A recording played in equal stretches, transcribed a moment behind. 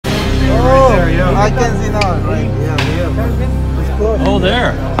right there, yeah. I can see now, right? Yeah. It's close. Oh,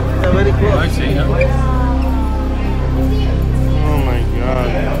 there. Yeah, very close. I see. Yeah. Oh my God.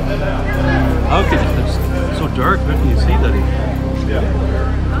 How can it's so dark? How can you see that?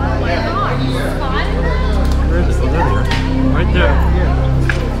 Where is it? Oh, there they are. Right there.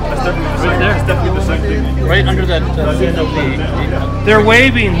 Right there. Right under that thing of the. They're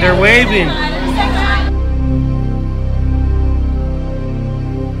waving. They're waving.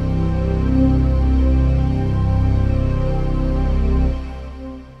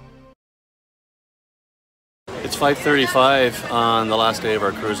 It's 5:35 on the last day of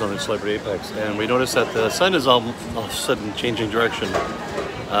our cruise on the Celebrity Apex, and we noticed that the sun is all of a sudden changing direction,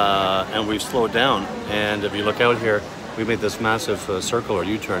 and we've slowed down. And if you look out here, we made this massive circle or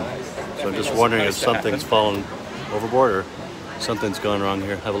U-turn. So I'm just wondering if something's fallen overboard or something's gone wrong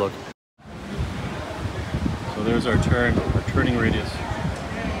here. Have a look. So there's our turn, our turning radius.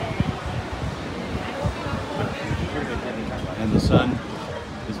 And the sun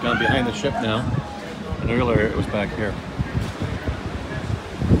is gone behind the ship now. And earlier it was back here.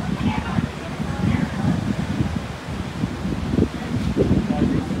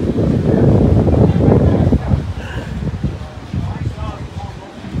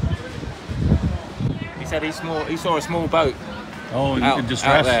 He said he saw a small boat in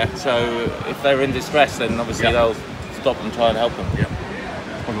distress. out there. So if they're in distress, then obviously they'll stop and try and help them. Yeah,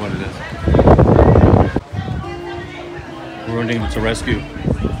 probably what it is. We're wondering if it's a rescue.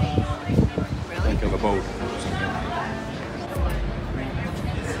 Of a boat.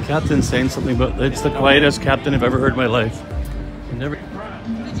 Captain's saying something about it's the quietest captain I've ever heard in my life. Never.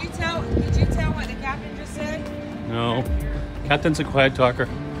 Did you tell what the captain just said? No. Captain's a quiet talker.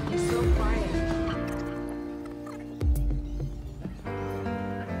 He's so quiet.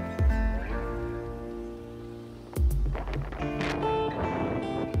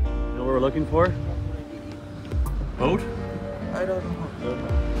 You know what we're looking for? Boat? I don't know.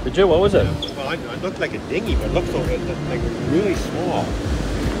 Did you? What was it? Well, it looked like a dinghy, but it looked like really small.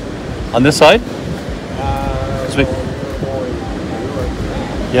 On this side?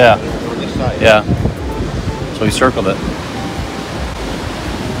 Yeah. On this side. Yeah. So he circled it.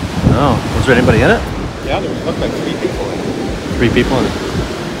 Oh, was there anybody in it? Yeah, there looked like 3 people in it. 3 people in it.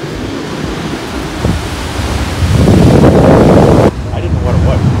 I didn't know what it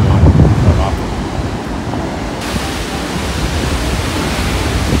was, to be honest.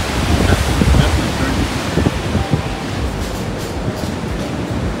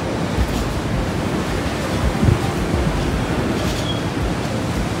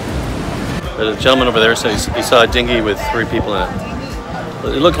 The gentleman over there said he saw a dinghy with 3 people in it.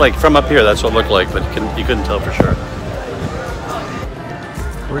 It looked like, from up here, that's what it looked like, but you couldn't tell for sure.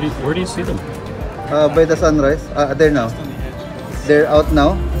 Where do you see them? By the sunrise. There now. They're out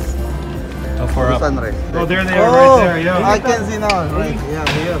now. How far up? Sunrise. Oh, there they are, right there, yeah. I can see now, right? Yeah.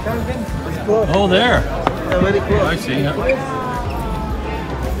 It's close. Oh, there. Yeah, very close. I see. Yeah.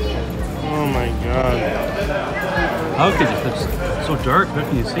 Oh my God. How could it's so dark? How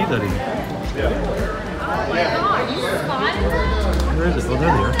can you see that? Oh my God, you spotted them? Where is it? Oh,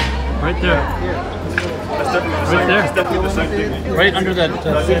 there they are. Right there. Right there. Right under that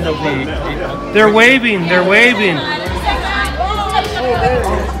thing of the. They're waving. They're waving.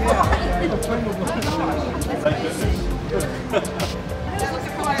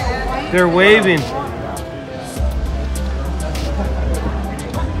 They're waving.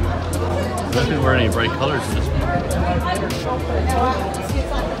 I didn't wear any bright colors in this one.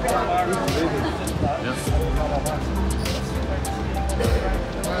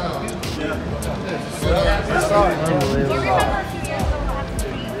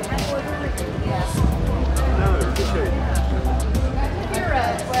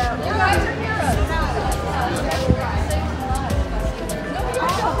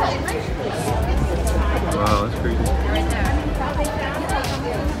 Wow, that's crazy.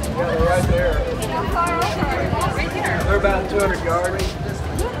 Right there. They're about 200 yards.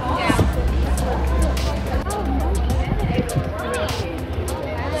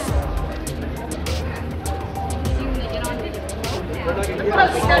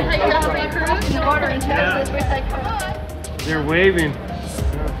 They're waving.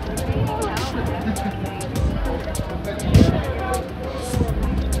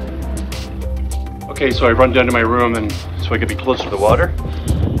 Okay, so I run down to my room and so I could be closer to the water.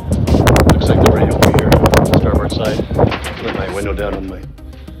 Looks like they're right over here on the starboard side. Put my window down on my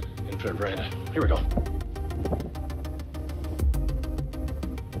infrared veranda. Here we go.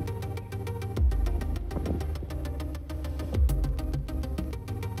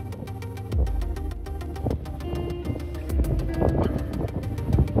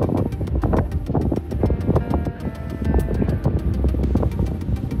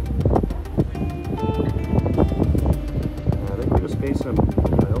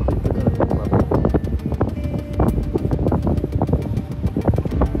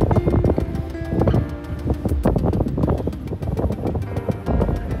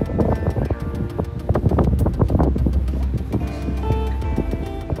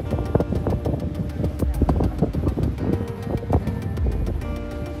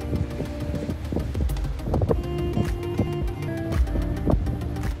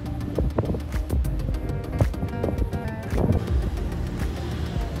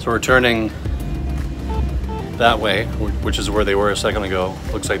 we're turning that way, which is where they were a second ago.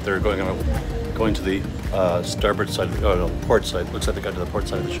 Looks like they're going to the starboard side, no, port side. Looks like they got to the port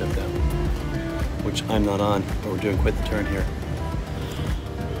side of the ship now, which I'm not on, but we're doing quite the turn here.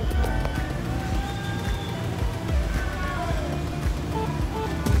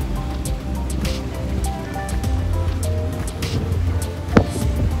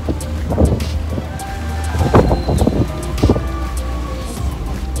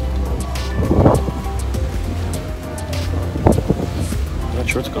 Not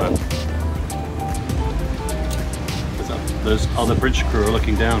sure what's going on. There's all the bridge crew are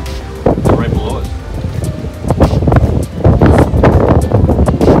looking down. They're right below us.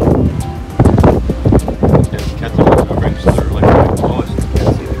 Yeah, Captain Rings, they're like right below us.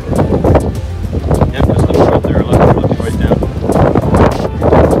 Can't see them. Yeah, because they're right there, looking right down.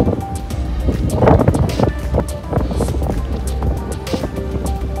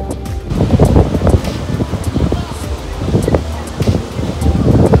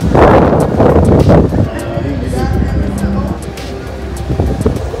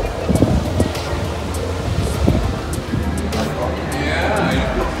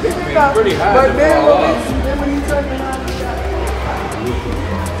 Pretty high. But then when you turn around,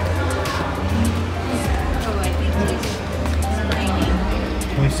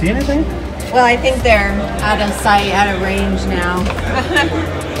 Can we see anything? Well, I think they're out of sight, out of range now.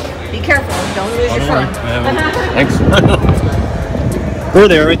 Be careful, don't lose your phone. Thanks. There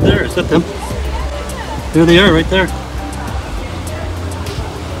they are, right there. Is that them? There they are, right there.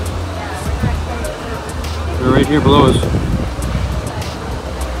 They're right here below us.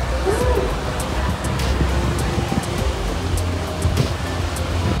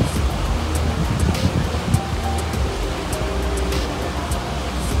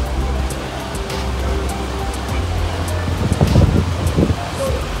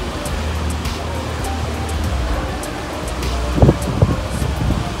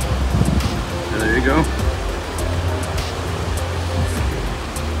 There you go.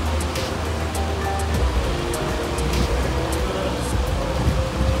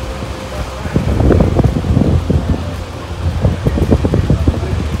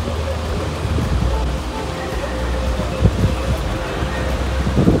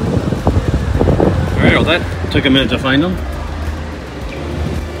 Alright, well that took a minute to find them.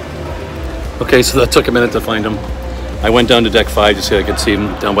 Okay, so that took a minute to find them. I went down to deck 5 to see if I could see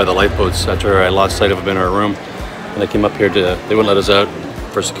them down by the lifeboats after I lost sight of them in our room. And I came up here they wouldn't let us out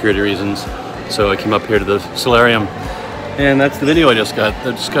for security reasons. So I came up here to the solarium. And that's the video I just got.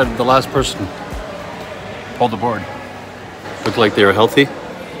 I just got the last person pulled aboard. Looked like they were healthy.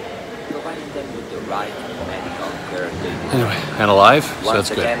 Providing them with the right medical care they deserve. Anyway, and alive, so Once that's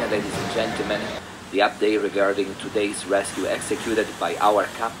good. again, ladies and gentlemen, the update regarding today's rescue executed by our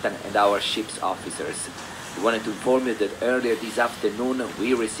captain and our ship's officers. We wanted to inform you that earlier this afternoon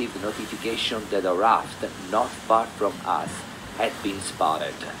we received a notification that a raft not far from us had been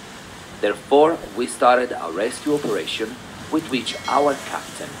spotted. Therefore, we started a rescue operation with which our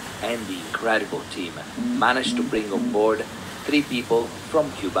captain and the incredible team managed to bring on board 3 people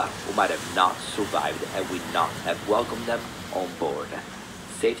from Cuba who might have not survived and would not have welcomed them on board.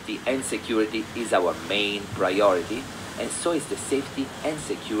 Safety and security is our main priority, and so is the safety and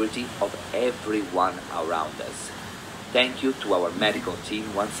security of everyone around us. Thank you to our medical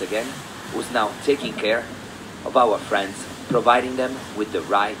team once again, who's now taking care of our friends, providing them with the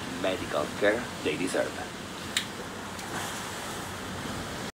right medical care they deserve.